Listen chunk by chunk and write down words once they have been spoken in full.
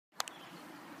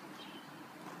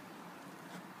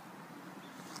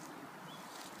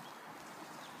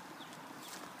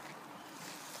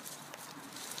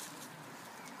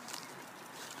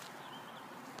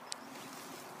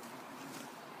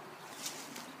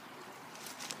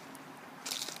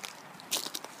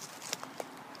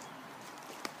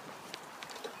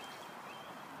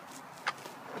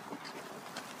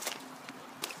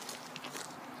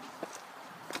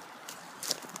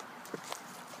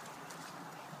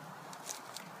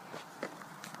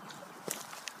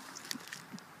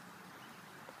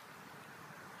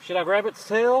Should I grab its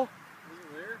tail? Is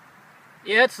it there?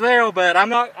 Yeah, it's there, but I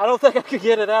don't think I could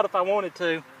get it out if I wanted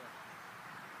to. Yeah.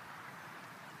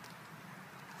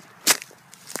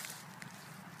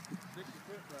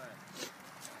 60-foot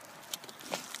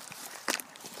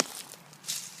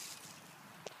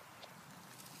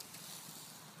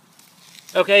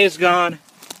ride. Okay, it's gone.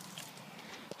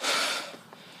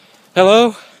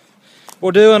 Hello?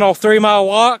 We're doing a 3-mile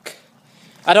walk.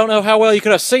 I don't know how well you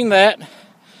could have seen that,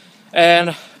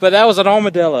 but that was an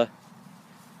armadillo.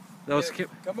 That was Yeah,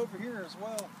 come over here as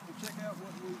well and check out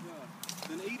what we've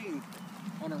been eating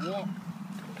on our walk.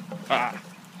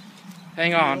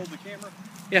 Hang Can you on. hold the camera?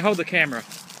 Yeah, hold the camera.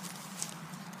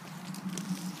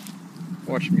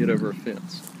 Watch him get over a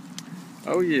fence.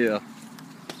 Oh yeah.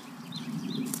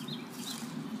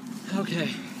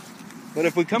 Okay. But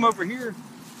if we come over here,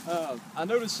 I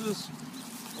noticed this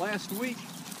last week.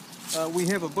 We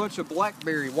have a bunch of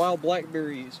wild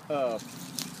blackberries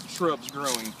shrubs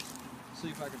growing. See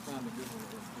if I can find a good one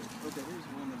real quick. Okay, here's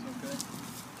one that's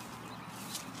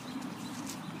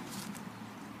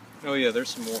okay. Oh yeah, there's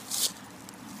some more.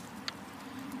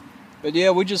 But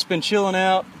yeah, we've just been chilling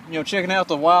out, checking out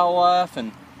the wildlife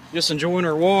and just enjoying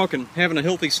our walk and having a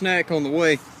healthy snack on the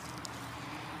way.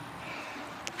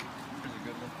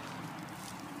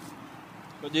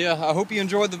 But yeah, I hope you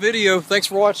enjoyed the video. Thanks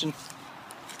for watching.